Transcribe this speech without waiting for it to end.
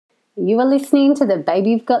You are listening to the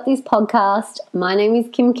Baby You've Got This podcast. My name is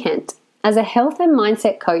Kim Kent. As a health and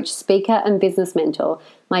mindset coach, speaker, and business mentor,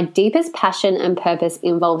 my deepest passion and purpose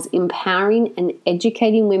involves empowering and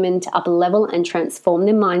educating women to up-level and transform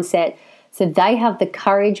their mindset so they have the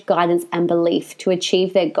courage, guidance, and belief to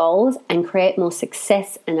achieve their goals and create more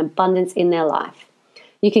success and abundance in their life.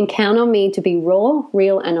 You can count on me to be raw,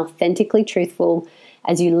 real, and authentically truthful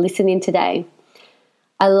as you listen in today.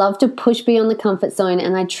 I love to push beyond the comfort zone,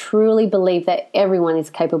 and I truly believe that everyone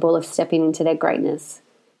is capable of stepping into their greatness.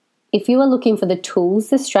 If you are looking for the tools,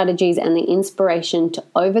 the strategies, and the inspiration to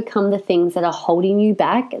overcome the things that are holding you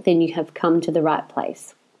back, then you have come to the right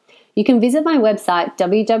place. You can visit my website,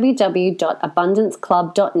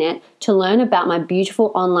 www.abundanceclub.net, to learn about my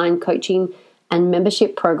beautiful online coaching and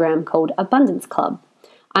membership program called Abundance Club.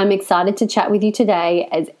 I'm excited to chat with you today,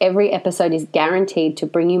 as every episode is guaranteed to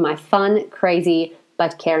bring you my fun, crazy,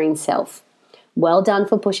 but caring self. Well done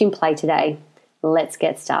for pushing play today. Let's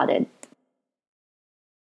get started.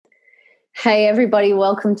 Hey everybody,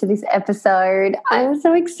 welcome to this episode. I'm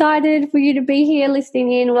so excited for you to be here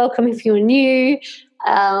listening in. Welcome if you're new.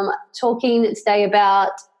 Talking today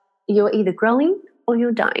about you're either growing or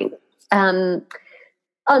you're dying. I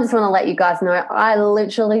just want to let you guys know I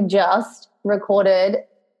literally just recorded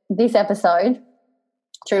this episode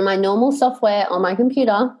through my normal software on my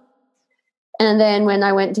computer. And then when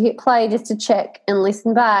I went to hit play just to check and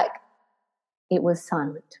listen back, it was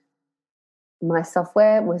silent. My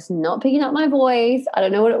software was not picking up my voice. I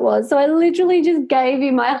don't know what it was. So I literally just gave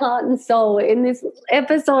you my heart and soul in this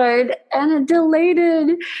episode and it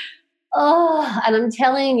deleted. Oh, and I'm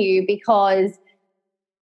telling you because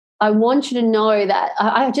I want you to know that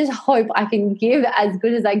I just hope I can give as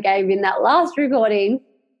good as I gave in that last recording,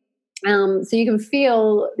 so you can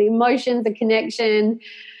feel the emotions, the connection,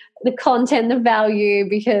 the content, the value,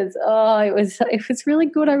 because it was really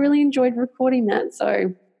good. I really enjoyed recording that.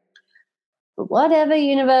 So whatever,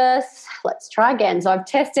 universe, let's try again. So I've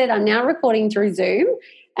tested. I'm now recording through Zoom,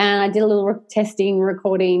 and I did a little testing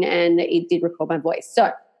recording, and it did record my voice. So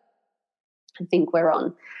I think we're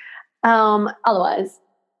on. Otherwise,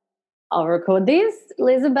 I'll record this.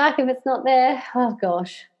 Liz is back if it's not there. Oh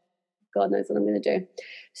gosh, God knows what I'm going to do.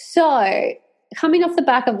 So coming off the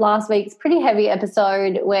back of last week's pretty heavy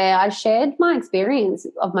episode where I shared my experience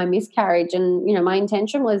of my miscarriage, and my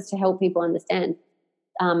intention was to help people understand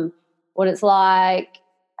what it's like,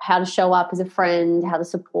 how to show up as a friend, how to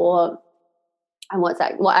support, and what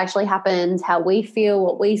actually happens, how we feel,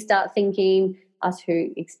 what we start thinking, us who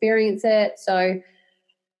experience it. So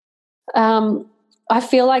I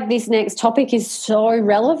feel like this next topic is so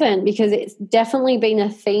relevant because it's definitely been a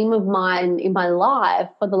theme of mine in my life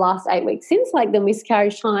for the last 8 weeks since like the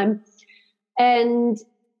miscarriage time. And,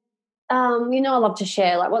 I love to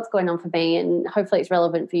share like what's going on for me, and hopefully it's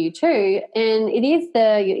relevant for you too. And it is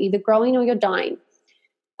you're either growing or you're dying.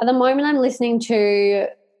 At the moment, I'm listening to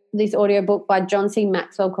this audiobook by John C.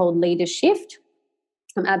 Maxwell called Leader Shift.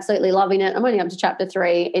 I'm absolutely loving it. I'm only up to chapter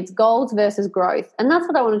 3. It's goals versus growth. And that's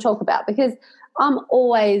what I want to talk about because I'm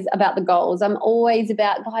always about the goals. I'm always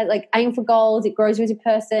about like aim for goals. It grows you as a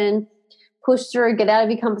person, push through, get out of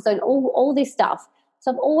your comfort zone, all this stuff.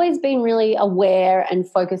 So I've always been really aware and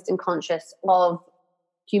focused and conscious of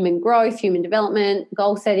human growth, human development,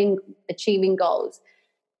 goal setting, achieving goals.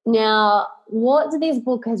 Now, what this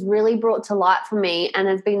book has really brought to light for me and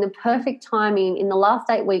has been the perfect timing in the last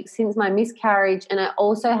 8 weeks since my miscarriage, and I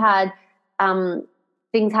also had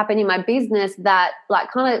things happen in my business that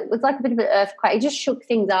like kind of was like a bit of an earthquake. It just shook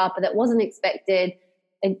things up, but that wasn't expected.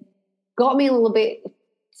 It got me a little bit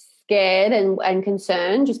scared and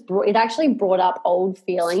concerned. It actually brought up old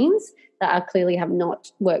feelings that I clearly have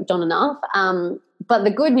not worked on enough. But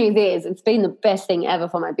the good news is it's been the best thing ever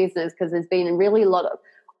for my business because there's been really a lot of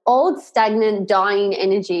old, stagnant, dying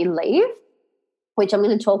energy leave, which I'm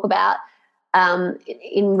going to talk about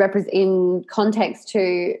in context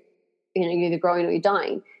to, you're either growing or you're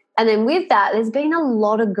dying. And then with that, there's been a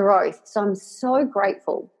lot of growth. So I'm so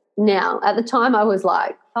grateful. Now, at the time I was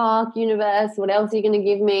like, fuck, universe, what else are you going to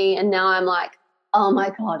give me? And now I'm like, oh my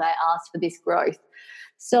God, I asked for this growth.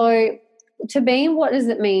 So to me, what does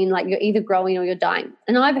it mean? Like you're either growing or you're dying.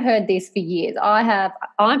 And I've heard this for years.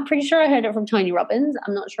 I'm pretty sure I heard it from Tony Robbins.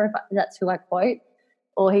 I'm not sure if that's who I quote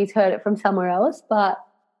or he's heard it from somewhere else, but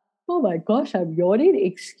oh my gosh, I'm yawning.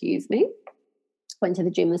 Excuse me. Went to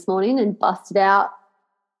the gym this morning and busted out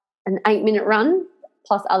an 8-minute run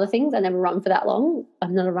plus other things. I never run for that long.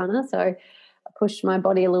 I'm not a runner, so I pushed my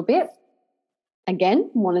body a little bit.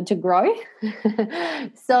 Again, wanted to grow.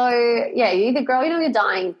 So, yeah, you're either growing or you're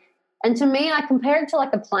dying. And to me, I compare it to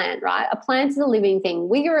like a plant, right? A plant is a living thing.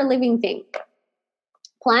 We are a living thing.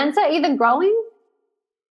 Plants are either growing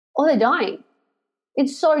or they're dying.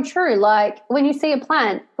 It's so true. Like when you see a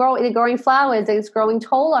plant either growing flowers, it's growing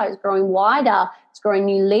taller, it's growing wider, it's growing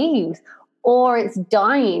new leaves, or it's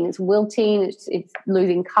dying, it's wilting, it's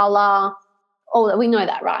losing color. Oh, we know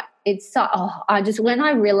that, right? It's so, when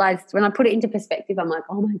I put it into perspective, I'm like,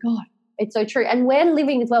 oh my God, it's so true. And we're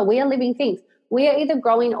living as well. We are living things. We are either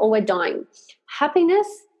growing or we're dying. Happiness,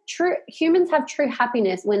 humans have true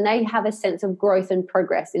happiness when they have a sense of growth and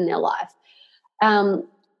progress in their life. And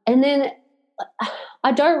then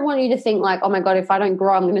I don't want you to think like, oh my God, if I don't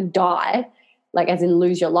grow, I'm going to die, like as in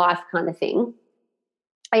lose your life kind of thing.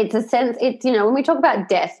 It's a sense, when we talk about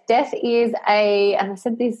death is and I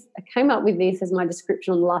said this, I came up with this as my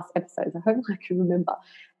description on the last episode. I hope I can remember.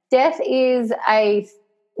 Death is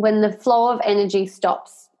when the flow of energy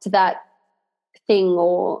stops to that thing,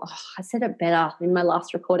 or I said it better in my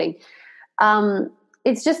last recording.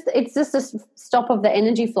 It's just a stop of the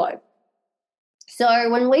energy flow. So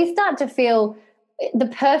when we start to feel, the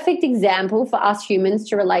perfect example for us humans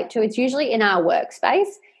to relate to, it's usually in our workspace,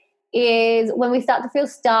 is when we start to feel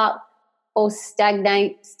stuck or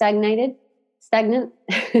stagnant.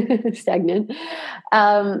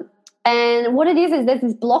 And what it is there's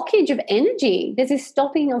this blockage of energy. There's this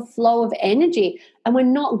stopping of flow of energy, and we're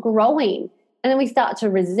not growing. And then we start to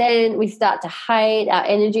resent, we start to hate, our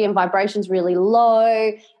energy and vibration's really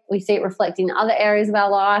low. We see it reflected in other areas of our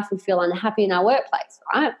life. We feel unhappy in our workplace,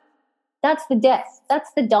 right? That's the death.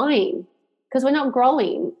 That's the dying, because we're not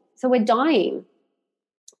growing. So we're dying.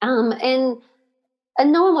 And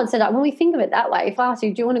no one wants to die. When we think of it that way, if I ask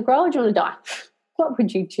you, do you want to grow or do you want to die? What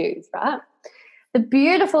would you choose, right? The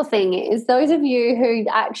beautiful thing is, those of you who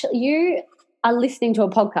you are listening to a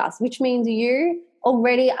podcast, which means you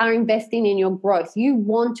already are investing in your growth. You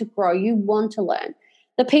want to grow. You want to learn.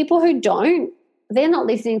 The people who don't, they're not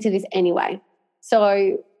listening to this anyway.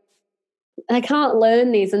 So they can't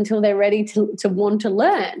learn this until they're ready to want to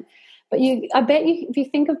learn. But I bet you, if you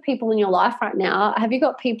think of people in your life right now, have you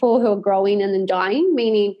got people who are growing and then dying?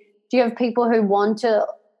 Meaning, do you have people who want to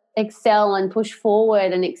excel and push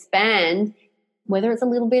forward and expand, whether it's a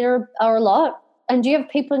little bit or a lot? And do you have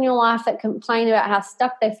people in your life that complain about how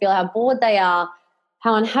stuck they feel, how bored they are,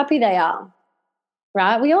 how unhappy they are,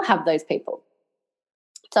 right? We all have those people.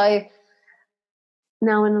 So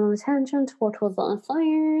now we're on a tangent to what was on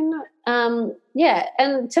phone. And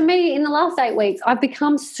to me, in the last 8 weeks, I've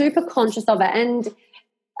become super conscious of it. And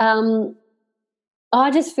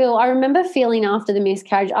I remember feeling after the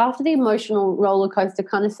miscarriage, after the emotional roller coaster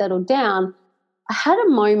kind of settled down, I had a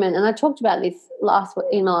moment, and I talked about this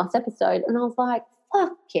in my last episode, and I was like,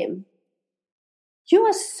 fuck, Kim, you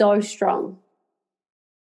are so strong.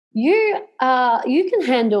 You can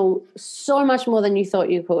handle so much more than you thought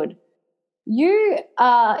you could. You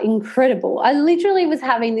are incredible. I literally was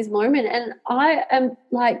having this moment, and I am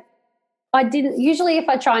like, usually if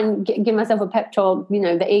I try and give myself a pep talk,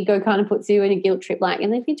 the ego kind of puts you in a guilt trip, like,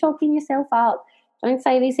 and if you're talking yourself up, don't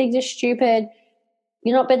say these things are stupid.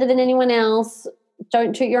 You're not better than anyone else.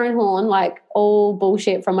 Don't toot your own horn, like all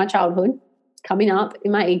bullshit from my childhood coming up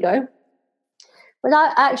in my ego. But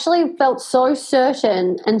I actually felt so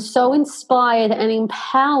certain and so inspired and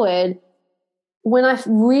empowered when I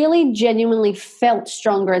really genuinely felt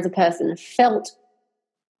stronger as a person, felt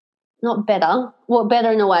not better, well,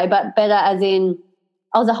 better in a way, but better as in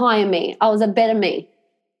I was a higher me. I was a better me.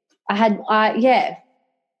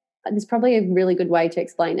 There's probably a really good way to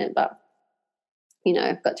explain it, but,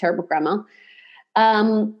 I've got terrible grammar.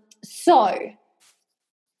 I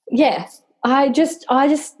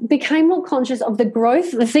just became more conscious of the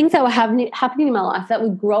growth, the things that were happening in my life that were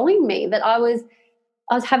growing me, that I was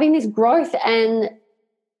having this growth, and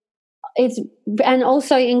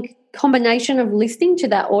also in combination of listening to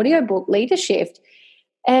that audiobook, Leadership,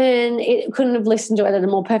 and it couldn't have listened to it at a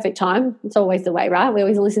more perfect time. It's always the way, right? We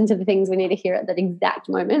always listen to the things we need to hear at that exact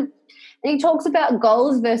moment. And he talks about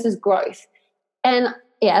goals versus growth. And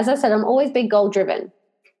yeah, as I said, I'm always been goal driven.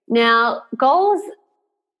 Now, goals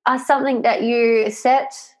are something that you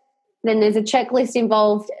set, then there's a checklist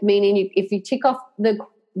involved, meaning if you tick off the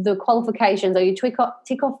qualifications, or you tick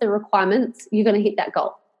off the requirements, you're going to hit that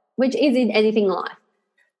goal, which is in anything in life.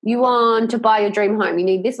 You want to buy your dream home. You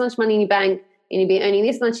need this much money in your bank. You need to be earning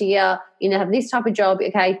this much a year. You need to have this type of job.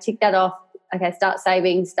 Okay, tick that off. Okay, start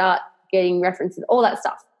saving, start getting references, all that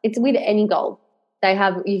stuff. It's with any goal.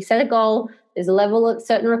 You set a goal, there's a level of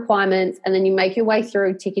certain requirements, and then you make your way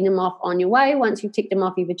through ticking them off on your way. Once you've ticked them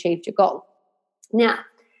off, you've achieved your goal. Now,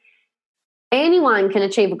 anyone can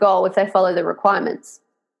achieve a goal if they follow the requirements,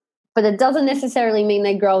 but it doesn't necessarily mean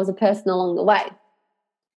they grow as a person along the way.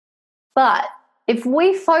 But if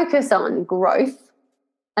we focus on growth,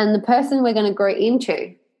 and the person we're going to grow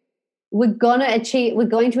into, we're going to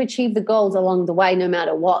achieve the goals along the way no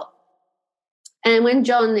matter what. And when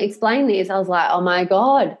John explained this, I was like, oh my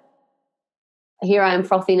God, here I am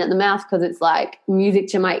frothing at the mouth because it's like music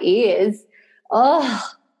to my ears. Oh,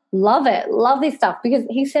 love it. Love this stuff, because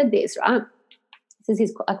he said this, right?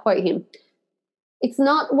 I quote him. It's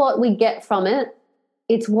not what we get from it,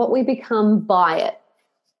 it's what we become by it.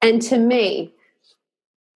 And to me,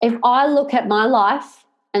 if I look at my life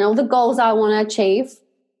and all the goals I want to achieve,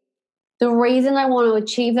 the reason I want to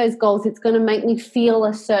achieve those goals, it's going to make me feel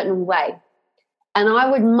a certain way. And I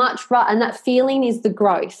would much rather, and that feeling is the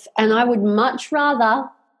growth. And I would much rather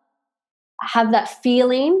have that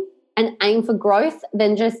feeling and aim for growth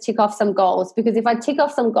than just tick off some goals. Because if I tick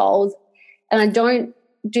off some goals and I don't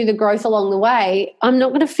do the growth along the way, I'm not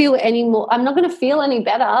going to feel any more. I'm not going to feel any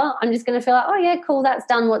better. I'm just going to feel like, oh yeah, cool, that's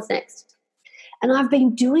done. What's next? And I've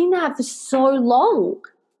been doing that for so long.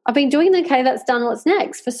 I've been doing the okay, that's done, what's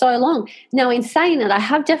next for so long. Now, in saying that, I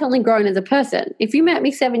have definitely grown as a person. If you met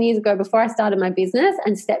me 7 years ago before I started my business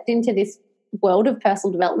and stepped into this world of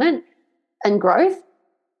personal development and growth,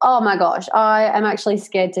 oh my gosh, I am actually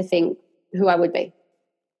scared to think who I would be.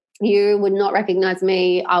 You would not recognize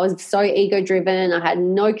me. I was so ego-driven. I had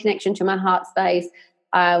no connection to my heart space.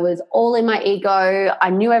 I was all in my ego. I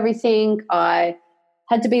knew everything. I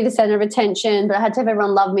had to be the center of attention, but I had to have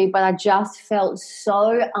everyone love me. But I just felt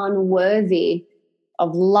so unworthy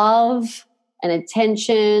of love and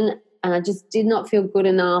attention, and I just did not feel good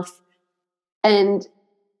enough. And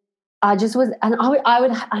I just was, and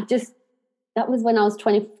that was when I was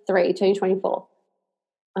 23, turning 24.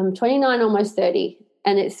 I'm 29, almost 30.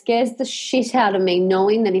 And it scares the shit out of me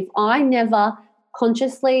knowing that if I never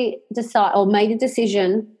consciously decide or made a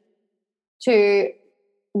decision to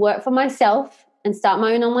work for myself and start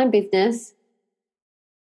my own online business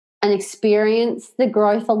and experience the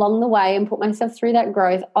growth along the way and put myself through that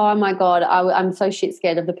growth, oh my God, I'm so shit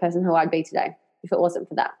scared of the person who I'd be today if it wasn't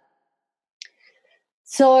for that.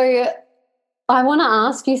 So I want to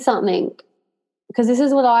ask you something, because this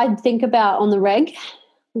is what I think about on the regular.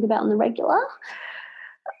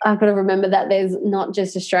 I've got to remember that there's not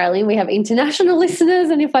just Australian, we have international listeners,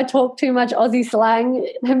 and if I talk too much Aussie slang,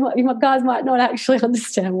 you guys might not actually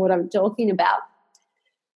understand what I'm talking about.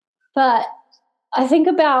 But I think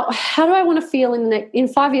about, how do I want to feel in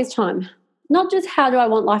 5 years' time? Not just how do I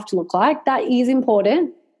want life to look like, that is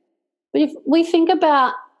important, but if we think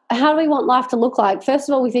about how do we want life to look like, first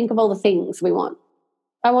of all, we think of all the things we want.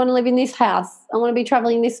 I want to live in this house. I want to be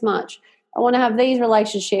traveling this much. I want to have these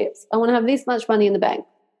relationships. I want to have this much money in the bank.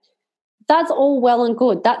 That's all well and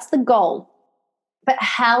good. That's the goal. But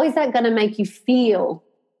how is that going to make you feel?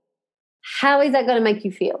 How is that going to make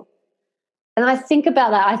you feel? And I think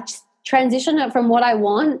about that. I transition it from what I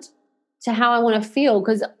want to how I want to feel,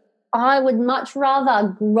 because I would much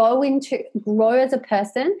rather grow as a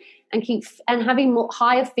person and having more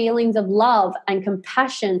higher feelings of love and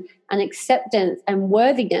compassion and acceptance and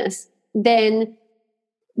worthiness than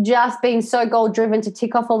just being so goal driven to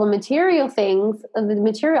tick off all the material things, the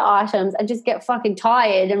material items, and just get fucking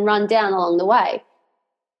tired and run down along the way,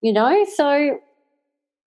 you know? So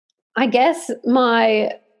I guess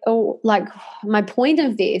my point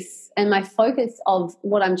of this and my focus of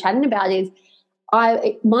what I'm chatting about is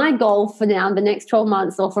my goal for now, the next 12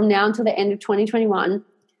 months, or from now until the end of 2021,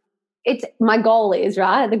 my goal is,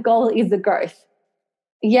 right? The goal is the growth.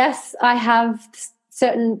 Yes, I have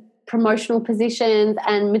certain promotional positions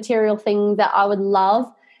and material things that I would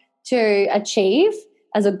love to achieve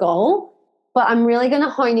as a goal, but I'm really going to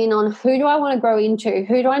hone in on who do I want to grow into?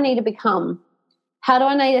 Who do I need to become? How do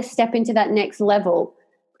I need to step into that next level?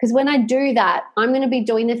 Because when I do that, I'm going to be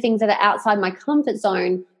doing the things that are outside my comfort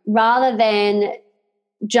zone rather than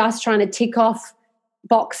just trying to tick off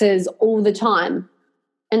boxes all the time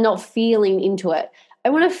and not feeling into it. I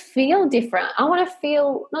want to feel different. I want to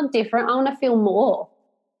feel not different. I want to feel more.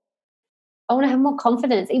 I want to have more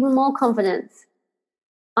confidence, even more confidence.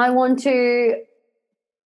 I want to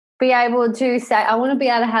be able to say, I want to be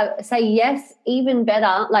able to say yes even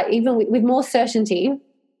better, like even with more certainty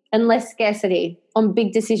and less scarcity on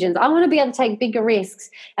big decisions. I want to be able to take bigger risks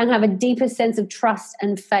and have a deeper sense of trust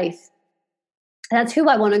and faith. That's who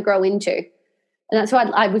I want to grow into. And that's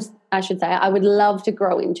what I would love to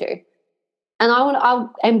grow into. And I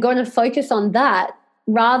am going to focus on that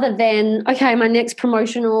rather than, okay, my next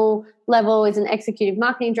promotional level is an executive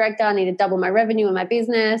marketing director. I need to double my revenue in my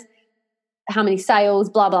business. How many sales,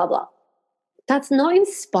 blah, blah, blah. That's not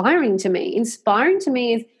inspiring to me. Inspiring to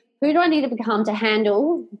me is, who do I need to become to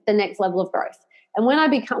handle the next level of growth? And when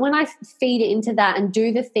I feed into that and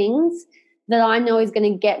do the things that I know is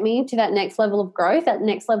going to get me to that next level of growth, that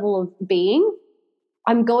next level of being,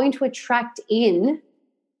 I'm going to attract in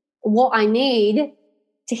what I need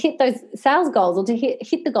to hit those sales goals or to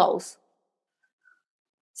hit the goals.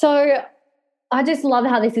 So I just love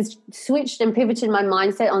how this has switched and pivoted my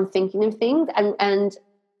mindset on thinking of things. And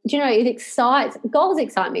you know, goals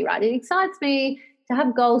excite me, right? It excites me to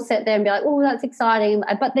have goals set there and be like, oh, that's exciting.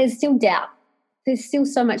 But there's still doubt. There's still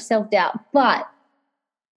so much self-doubt. But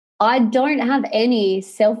I don't have any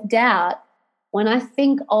self-doubt when I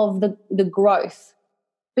think of the growth,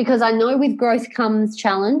 because I know with growth comes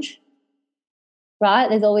challenge, right?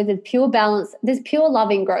 There's always a pure balance. There's pure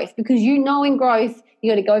love in growth, because you know in growth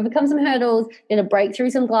you got to go overcome some hurdles, you got to break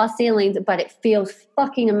through some glass ceilings, but it feels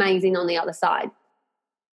fucking amazing on the other side.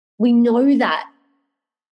 We know that.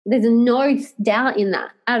 There's no doubt in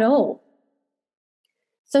that at all.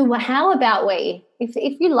 So how about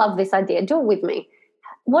if you love this idea, do it with me.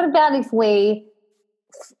 What about if we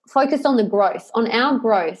focused on the growth, on our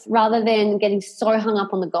growth, rather than getting so hung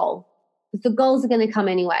up on the goal? Because the goals are going to come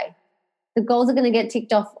anyway. The goals are going to get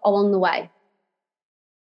ticked off along the way.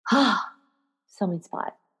 So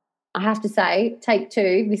inspired. I have to say, take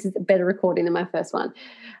 2, this is a better recording than my first one.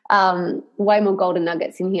 Way more golden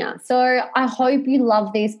nuggets in here. So I hope you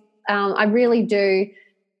love this. I really do.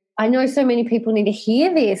 I know so many people need to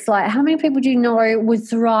hear this. Like, how many people do you know would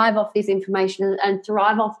thrive off this information and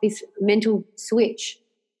thrive off this mental switch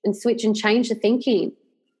and change the thinking?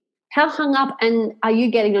 How hung up and are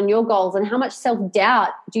you getting on your goals, and how much self-doubt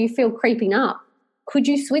do you feel creeping up? Could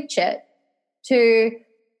you switch it to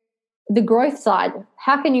the growth side?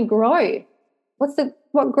 How can you grow?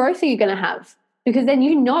 What growth are you going to have? Because then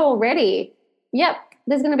you know already, yep,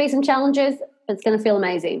 there's going to be some challenges, but it's going to feel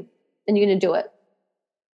amazing, and you're going to do it.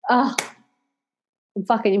 Oh, I'm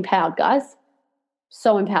fucking empowered, guys.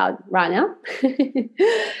 So empowered right now.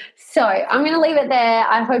 So I'm going to leave it there.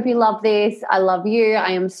 I hope you love this. I love you.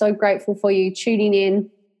 I am so grateful for you tuning in.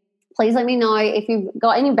 Please let me know if you've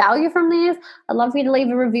got any value from this. I'd love for you to leave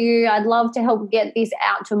a review. I'd love to help get this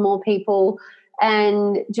out to more people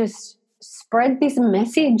and just spread this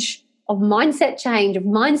message of mindset change, of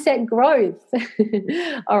mindset growth.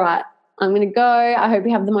 All right, I'm going to go. I hope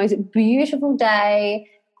you have the most beautiful day.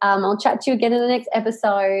 I'll chat to you again in the next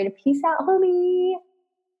episode. Peace out, homie.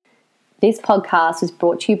 This podcast was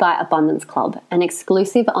brought to you by Abundance Club, an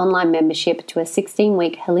exclusive online membership to a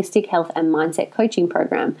 16-week holistic health and mindset coaching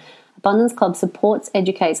program. Abundance Club supports,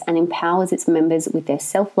 educates, and empowers its members with their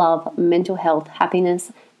self-love, mental health,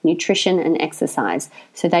 happiness, nutrition, and exercise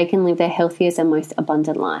so they can live their healthiest and most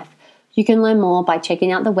abundant life. You can learn more by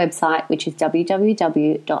checking out the website, which is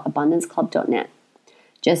www.abundanceclub.net.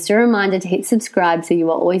 Just a reminder to hit subscribe so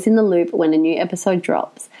you are always in the loop when a new episode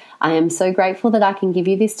drops. I am so grateful that I can give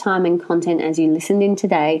you this time and content as you listened in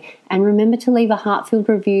today, and remember to leave a heart-filled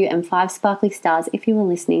review and 5 sparkly stars if you are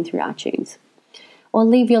listening through iTunes. Or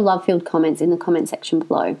leave your love-filled comments in the comment section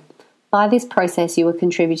below. By this process, you are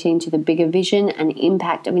contributing to the bigger vision and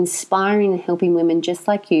impact of inspiring and helping women just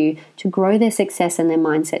like you to grow their success and their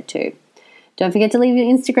mindset too. Don't forget to leave your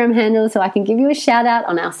Instagram handle so I can give you a shout out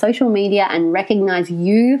on our social media and recognize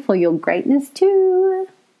you for your greatness too.